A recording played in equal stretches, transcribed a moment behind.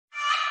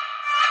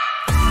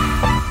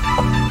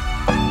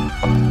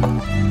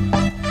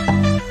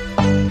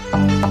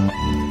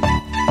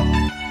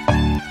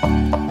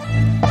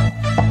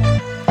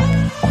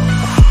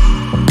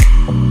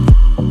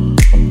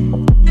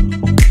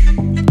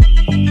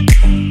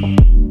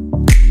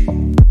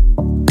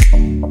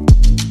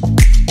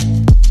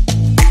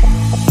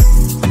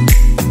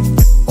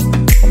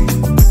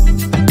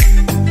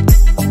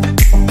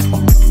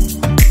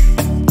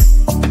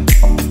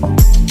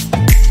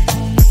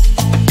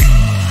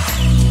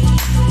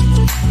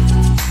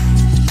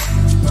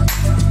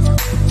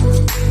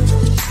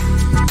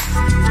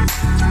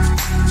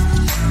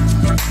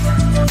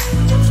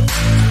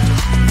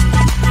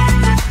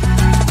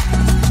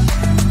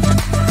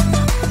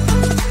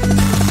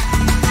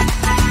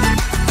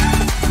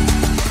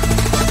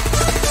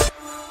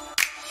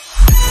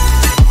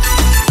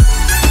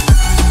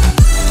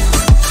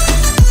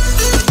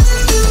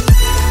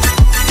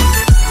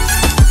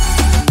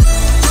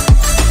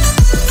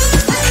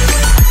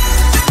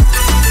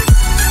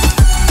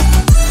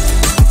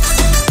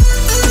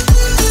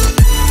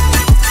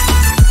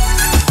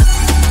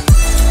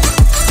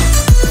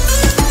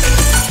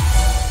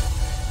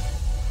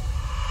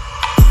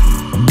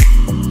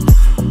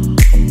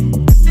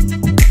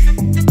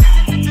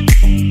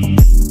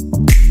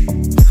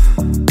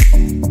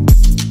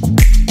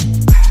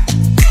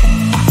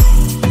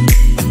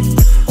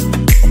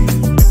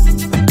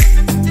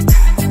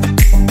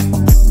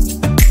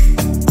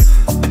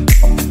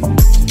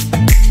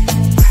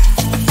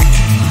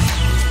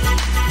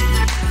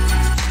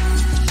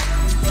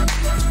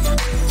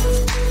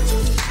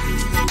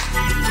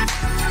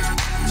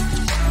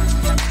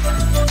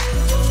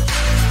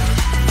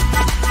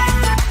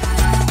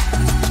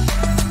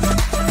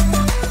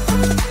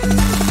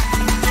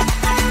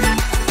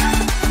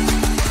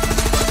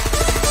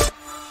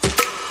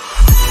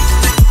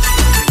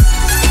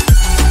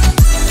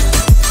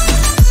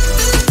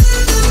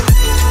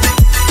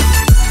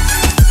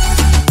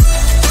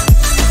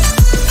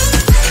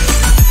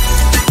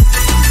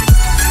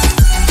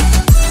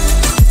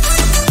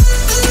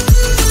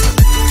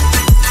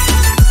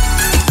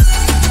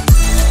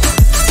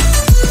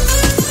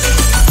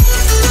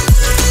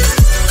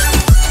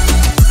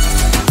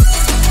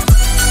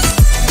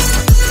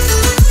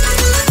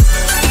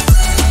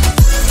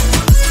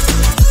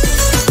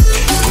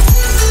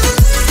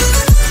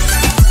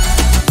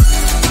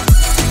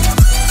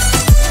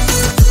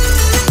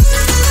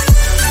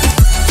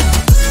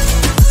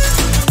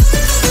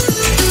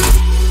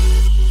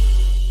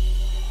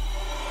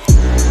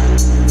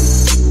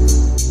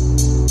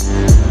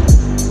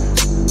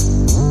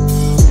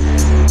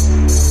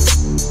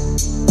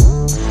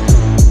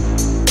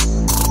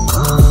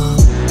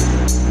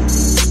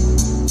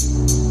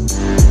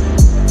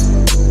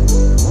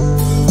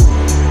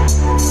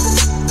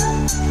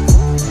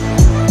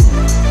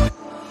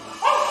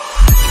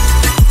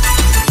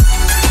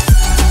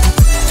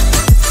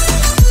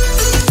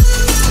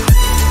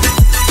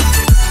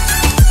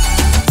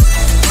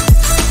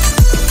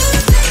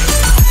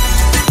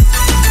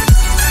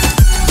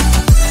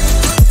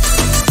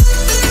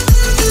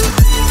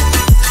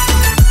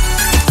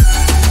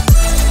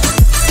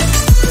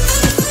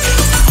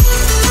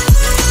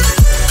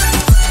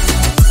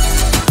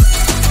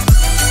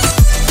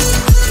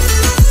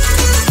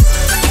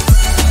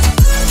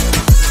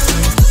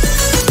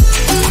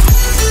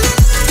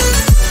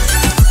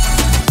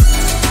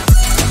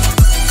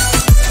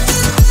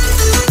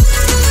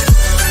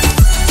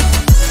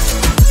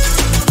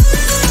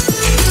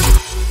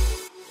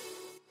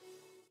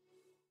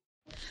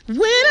When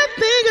I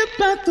think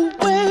about the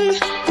way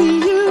we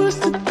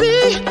used to be,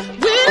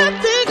 when I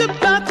think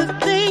about the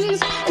things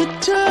you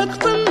took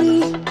from me,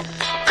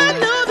 I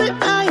know that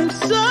I am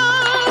so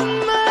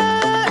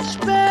much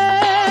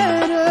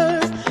better,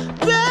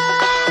 better.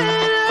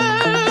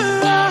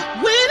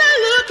 When I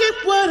look at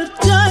what I've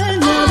done,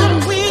 now that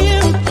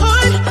we're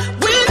apart,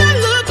 when I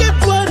look at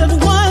what I've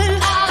won,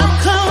 I've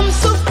come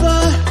so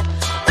far.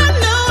 I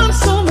know I'm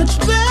so much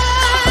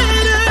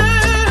better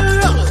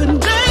off, and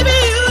baby,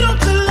 you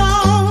don't belong.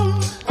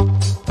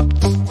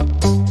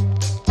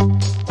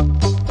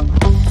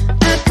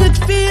 I could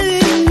feel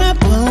it in my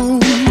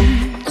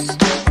bones.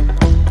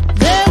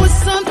 There was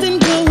something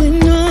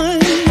going on,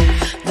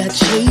 that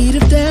shade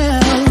of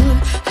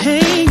doubt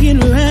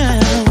hanging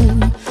around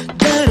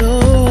that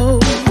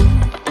old.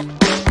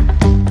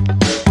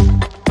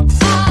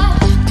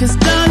 'Cause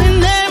darling,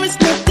 there is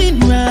nothing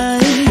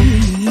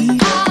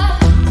right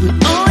when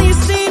all you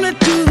seem to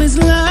do is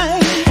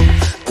lie.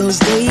 Those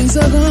days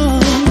are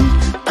gone.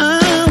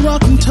 I'm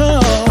walking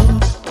tall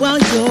while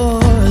you're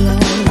alone.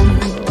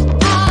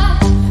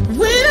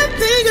 When I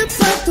think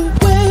about the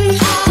way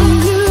we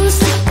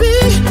used to be,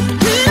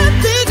 when I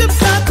think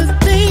about the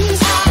things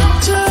you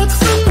took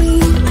from me,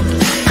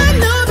 I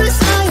know that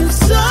I am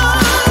so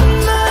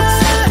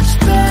much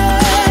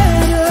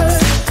better,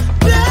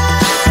 better.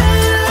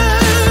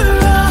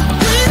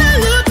 When I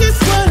look at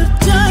what I've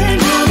done,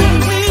 now that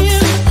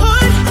we're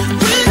apart,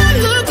 when I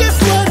look at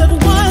what I've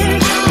won,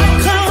 I've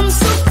come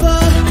so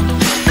far.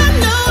 I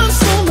know I'm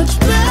so much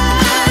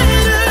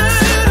better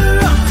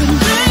off, and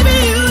baby,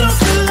 you don't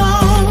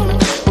belong.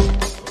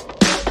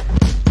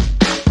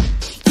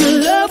 Your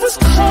love was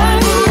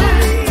cold,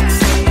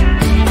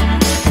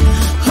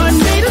 heart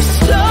made of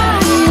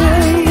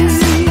stone,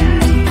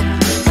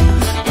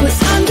 but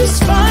I'm just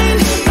fine.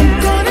 I'm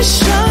gonna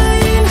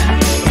shine.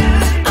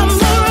 I'm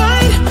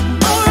alright,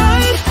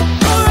 alright,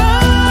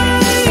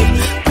 alright.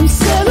 I'm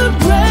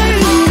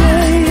celebrating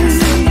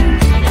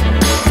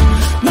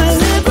my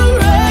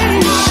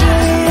liberation.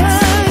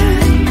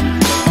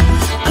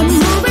 I'm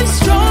moving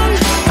strong,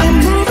 I'm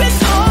moving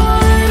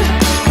on.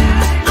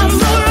 I'm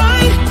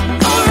alright,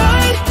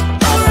 alright,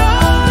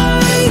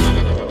 alright.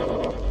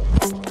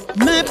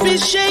 Might be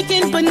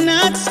shaken but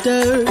not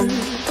stirred.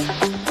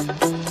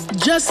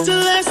 Just a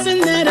lesson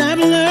that I've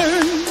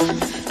learned.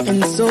 And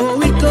so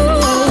it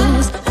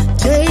goes.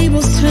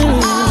 Tables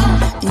turn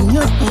in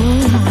your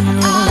own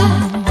room.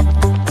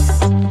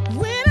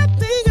 When I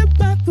think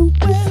about the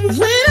way,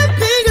 when I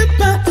think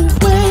about the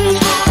way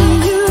we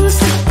used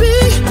to be,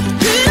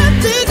 when I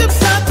think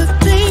about the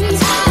things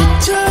you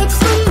took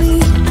from me,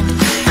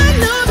 I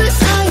know that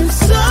I am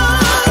so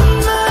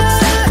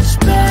much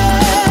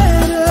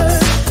better,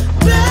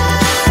 better.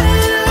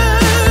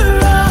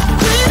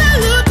 When I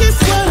look at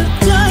what I've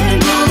done,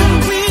 now that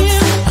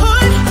we're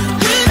apart,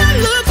 when I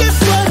look at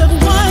what I've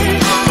won,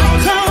 I've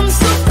come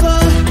so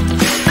far.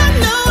 I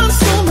know I'm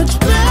so much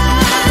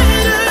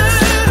better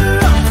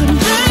off, and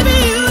baby,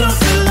 you don't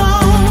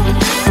belong.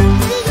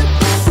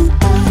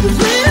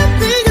 When I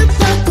think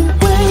about the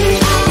way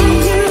we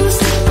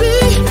used to be,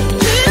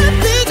 when I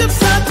think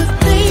about the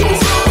things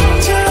you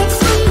took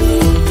from me,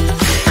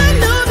 I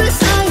know that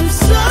I am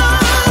so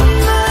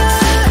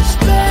much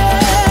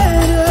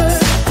better,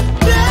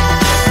 better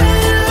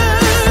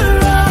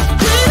off.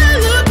 When I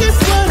look at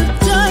what I've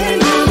done,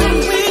 now that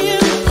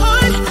we're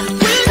apart,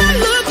 when I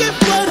look at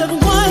what I've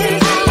won,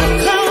 I've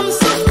come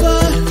so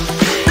far.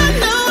 I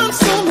know I'm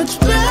so much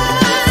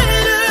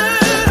better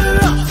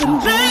off, and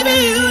baby,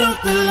 you don't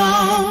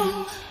belong.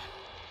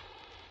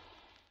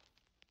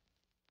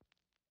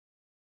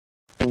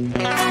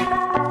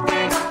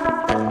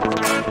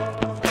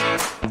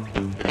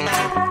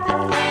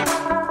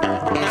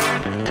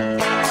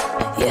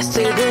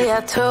 Yesterday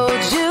I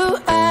told you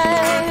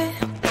I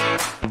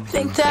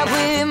think that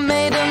we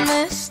made a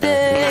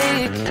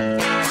mistake,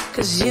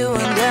 'cause you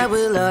and I,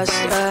 we lost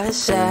our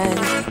sight.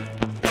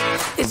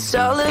 It's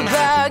all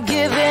about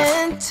give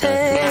and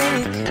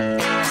take.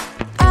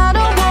 I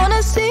don't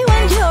wanna see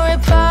when you're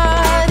at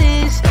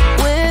parties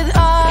with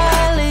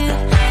Ollie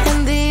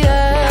and the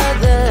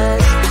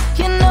others.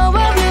 You know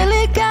I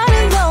really got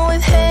along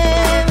with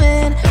him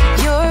and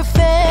your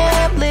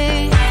family.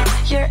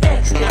 Your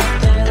ex got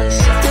jealous.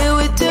 Did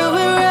we do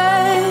it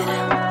right?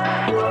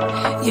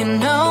 You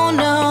know,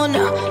 no,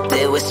 no.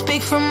 Did we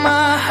speak from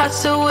our hearts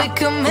so we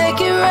could make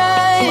it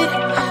right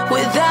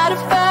without a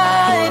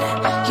fight?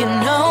 You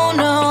know,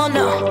 no,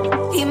 no.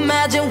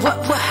 Imagine what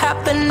would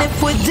happen if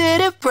we did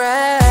it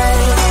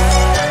right.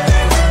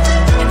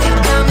 It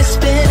got me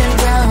spinning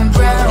round,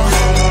 round.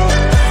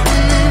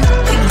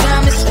 It got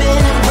me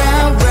spinning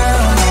round,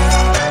 round.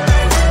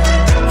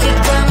 It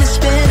got me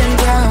spinning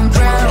round,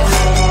 round.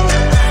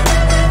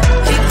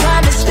 It got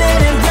me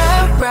spinning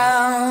round,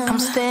 round. I'm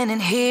standing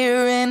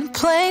here in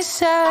plain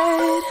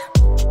sight.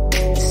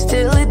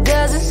 Still it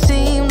doesn't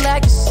seem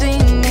like you see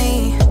me.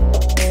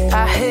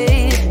 I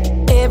hate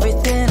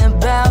everything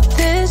about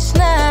this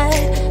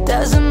night.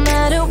 Doesn't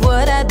matter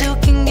what I do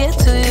can get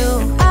to you.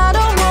 I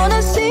don't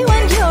wanna see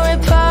when you're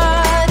at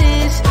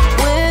parties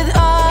with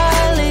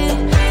Ollie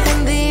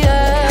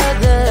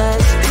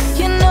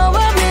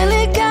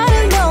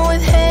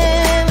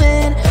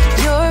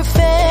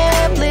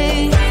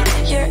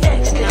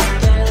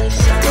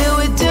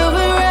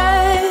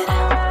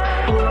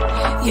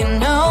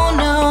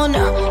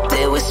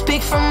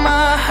speak from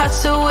our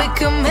hearts so we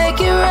can make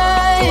it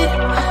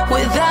right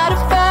without a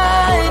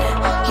fight.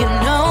 You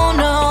know,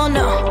 no,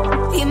 no.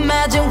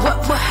 Imagine what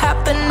would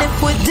happen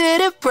if we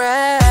did it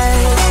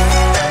right.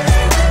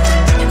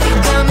 You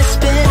got me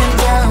spinning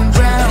round,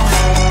 round.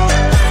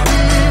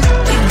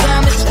 You got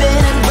me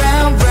spinning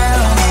round,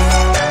 round.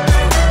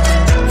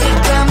 You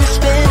got me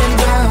spinning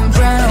round,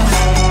 round.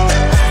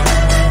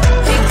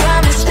 You got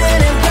me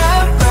spinning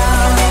round,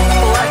 round.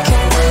 Why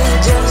can't we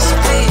just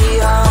be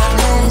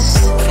honest?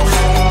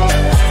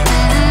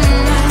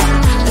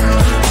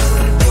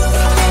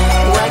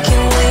 Why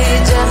can't we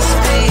just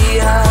be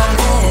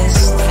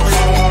honest?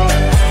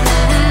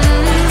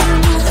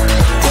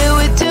 Did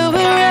we do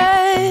it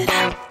right?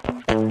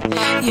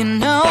 You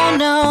know,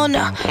 no,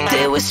 no.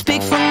 Did we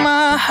speak from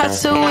our hearts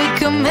so we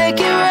can make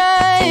it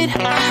right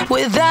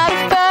without a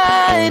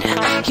fight?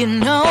 You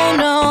know,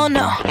 no,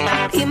 no.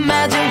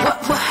 Imagine what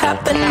would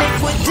happen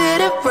if we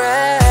did it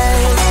right.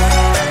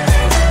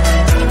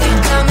 You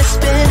got me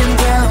spinning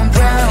round,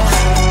 round.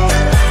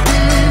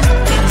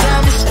 You got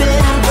me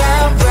spinning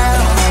round,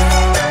 round.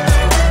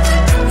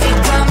 You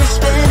got me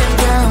spinning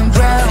round,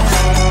 round.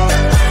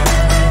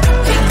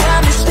 You got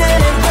me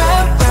spinning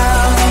round,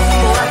 round.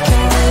 Why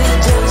can't we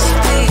just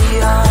be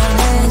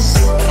honest?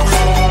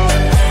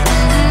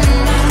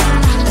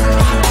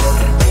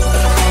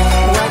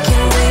 Why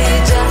can't we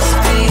just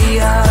be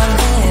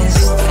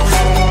honest?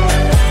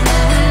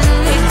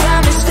 You got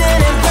me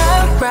spinning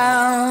round,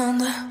 round.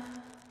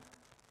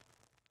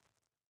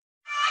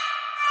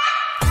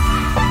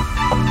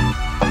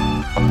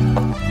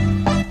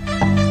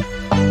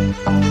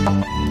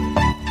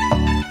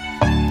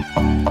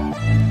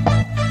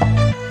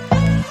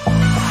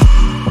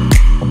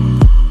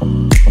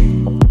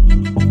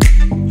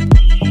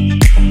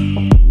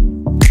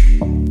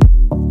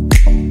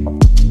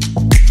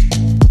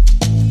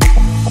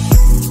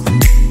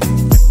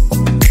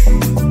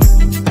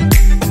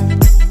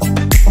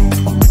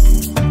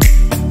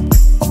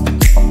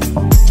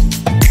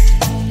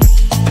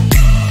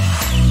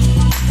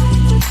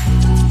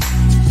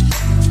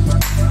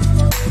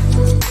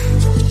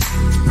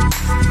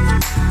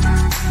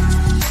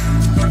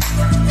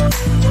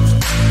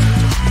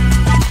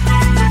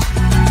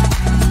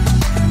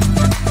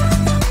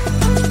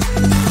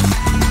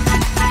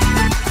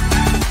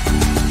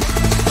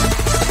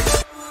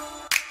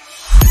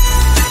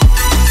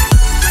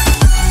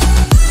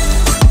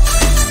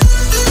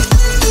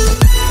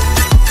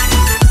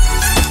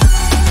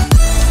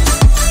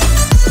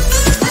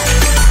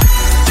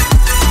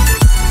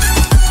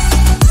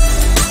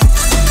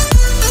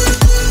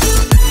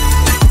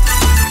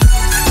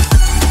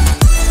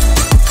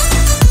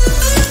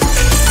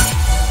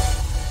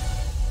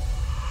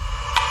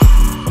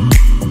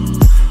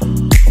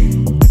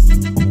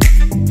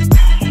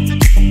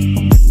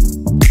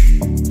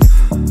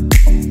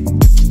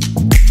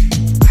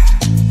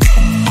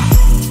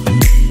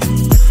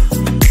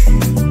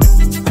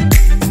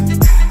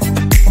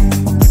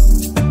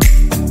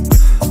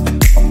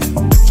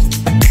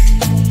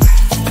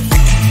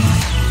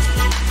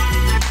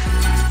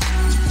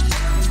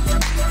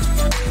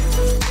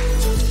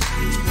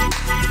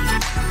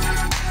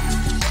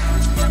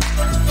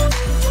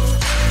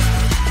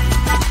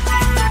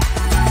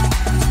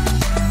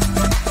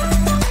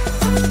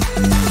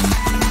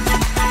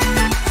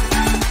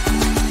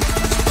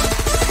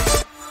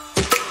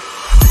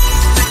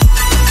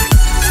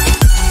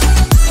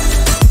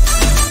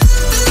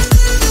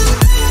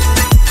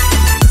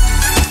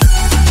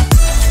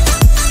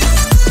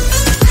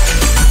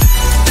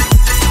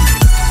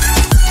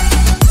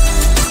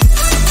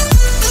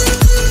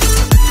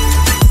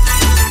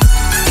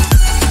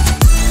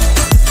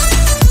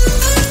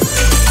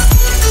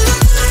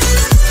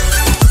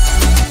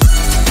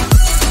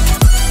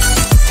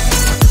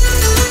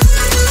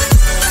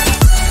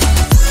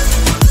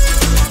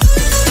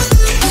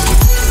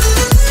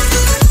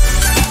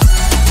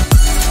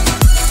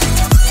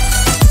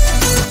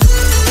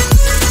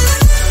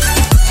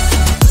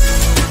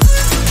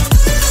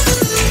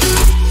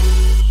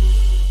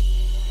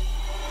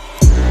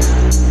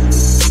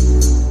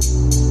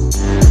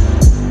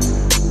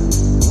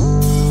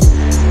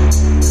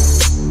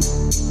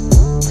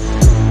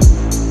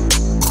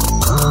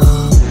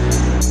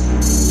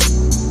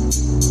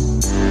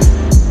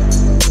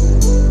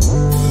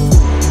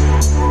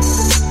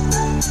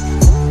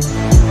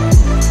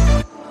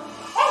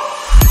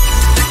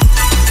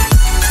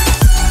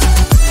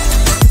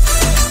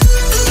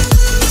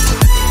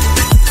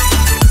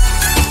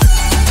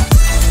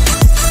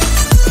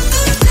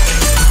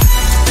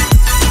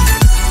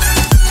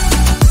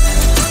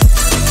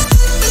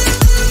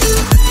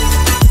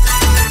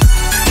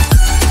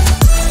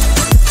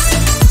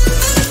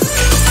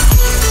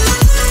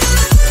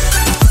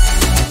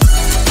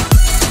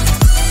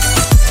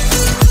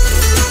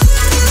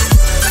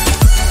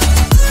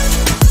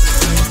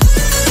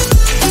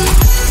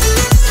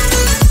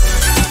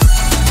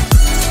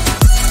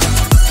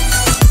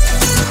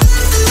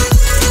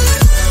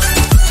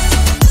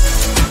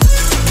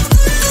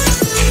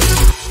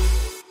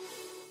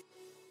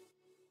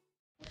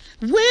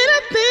 When I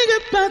think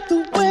about the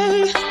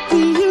way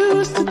we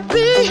used to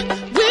be,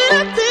 when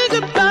I think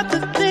about the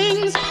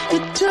things you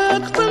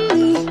took from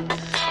me,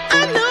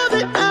 I know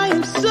that I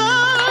am so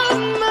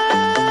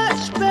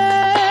much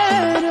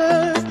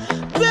better,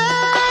 better.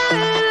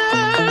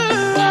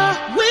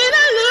 When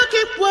I look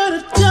at what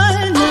I've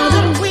done, now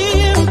that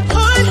we're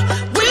apart,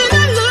 when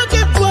I look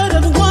at what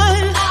I've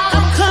won,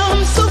 I've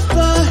come so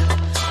far.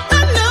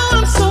 I know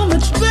I'm so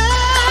much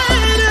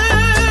better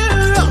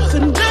off,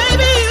 and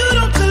baby, you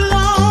don't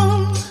belong.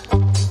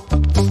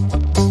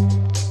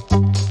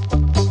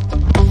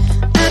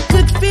 I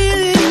could feel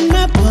it in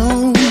my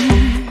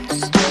bones.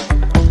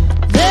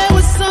 There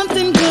was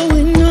something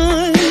going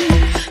on,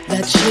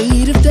 that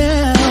shade of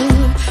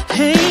doubt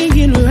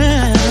hanging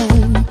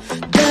around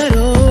that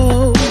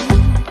old.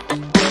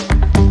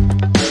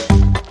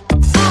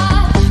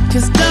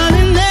 'Cause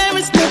darling, there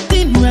is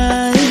nothing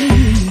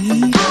right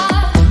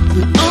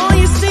when all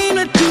you seem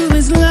to do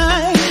is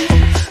lie.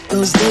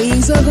 Those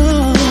days are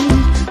gone.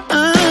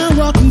 I'm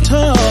walking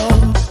tall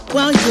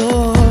while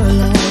you're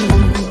alone.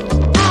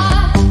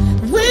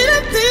 When I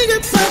think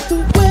about the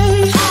way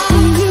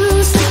we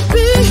used to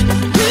be,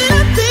 when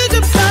I think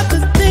about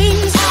the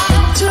things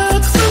you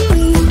took from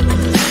me,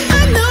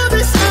 I know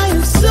that I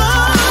am so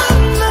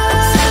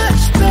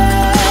much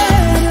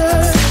better,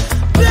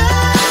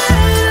 better.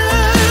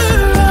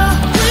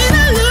 When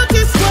I look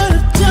at what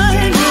I've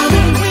done, now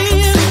that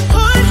we're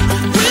apart,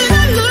 when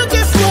I look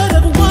at what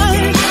I've won,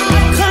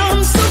 I've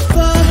come so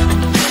far.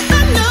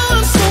 I know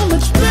I'm so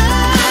much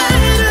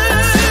better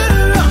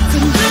off,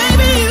 and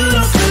baby, you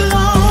don't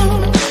belong.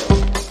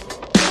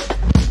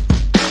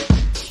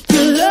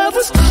 Your love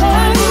was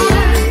cold,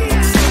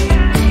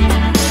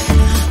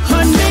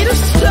 heart made of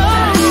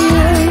stone,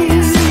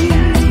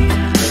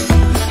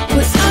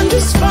 but I'm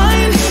just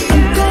fine.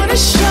 I'm gonna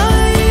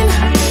shine.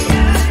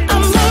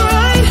 I'm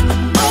alright,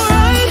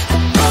 alright,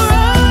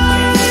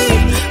 alright.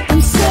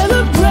 I'm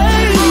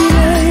celebrating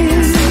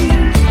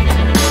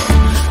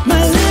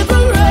my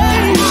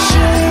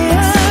liberation.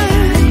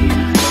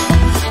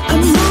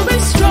 I'm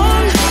moving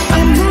strong,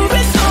 I'm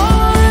moving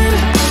on.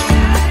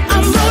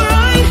 I'm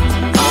alright,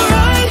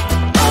 alright,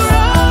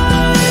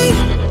 alright.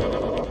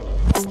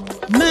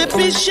 Might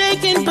be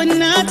shaken but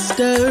not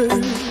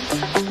stirred,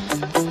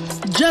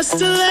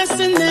 just a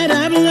lesson that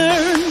I've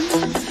learned.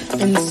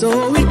 And so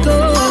it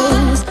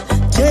goes,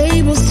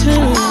 tables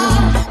turn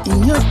in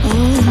your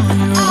own.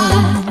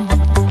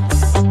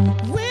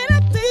 When I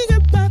think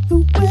about the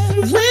way,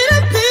 when I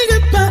think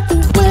about the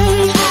way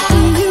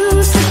we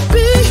used to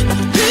be,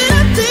 when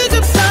I think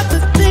about the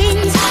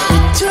things you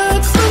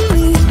took from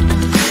me,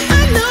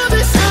 I know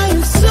that I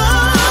am so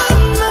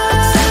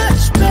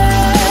much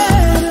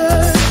better,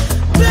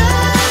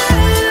 better.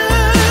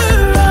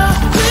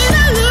 When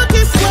I look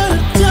at what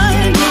I've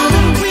done, now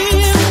that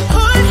we're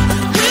apart,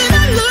 when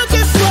I look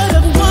at what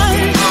I've won,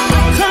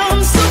 I've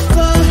come so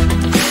far.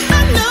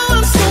 I know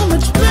I'm so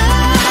much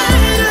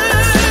better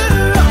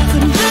off,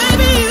 and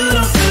baby, you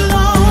don't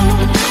belong.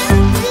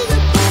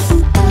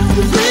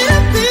 When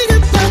I think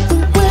about the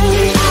way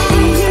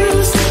we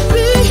used to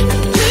be,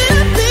 when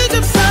I think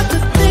about the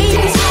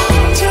things you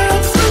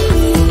took from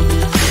me,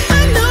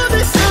 I know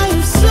that I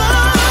am so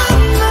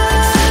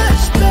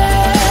much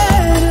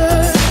better,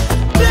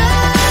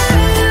 better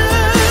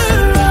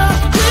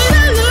off. When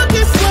I look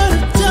at what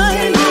I've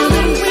done, now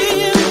that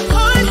we're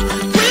apart,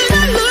 when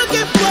I look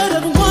at what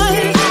I've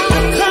won,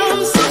 I've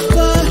come so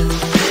far.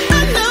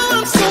 I know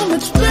I'm so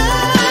much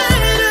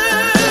better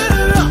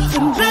off,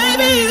 and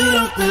baby, you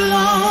don't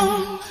belong.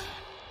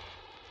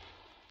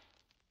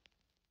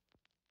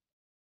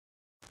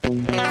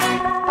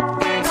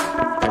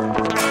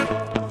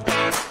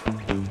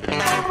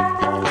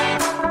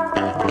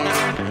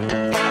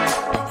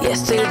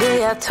 Yesterday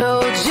I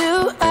told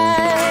you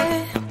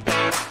I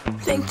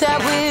think that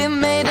we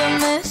made a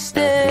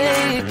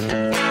mistake,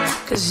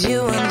 'cause you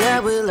and I,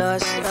 we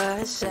lost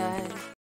our sight.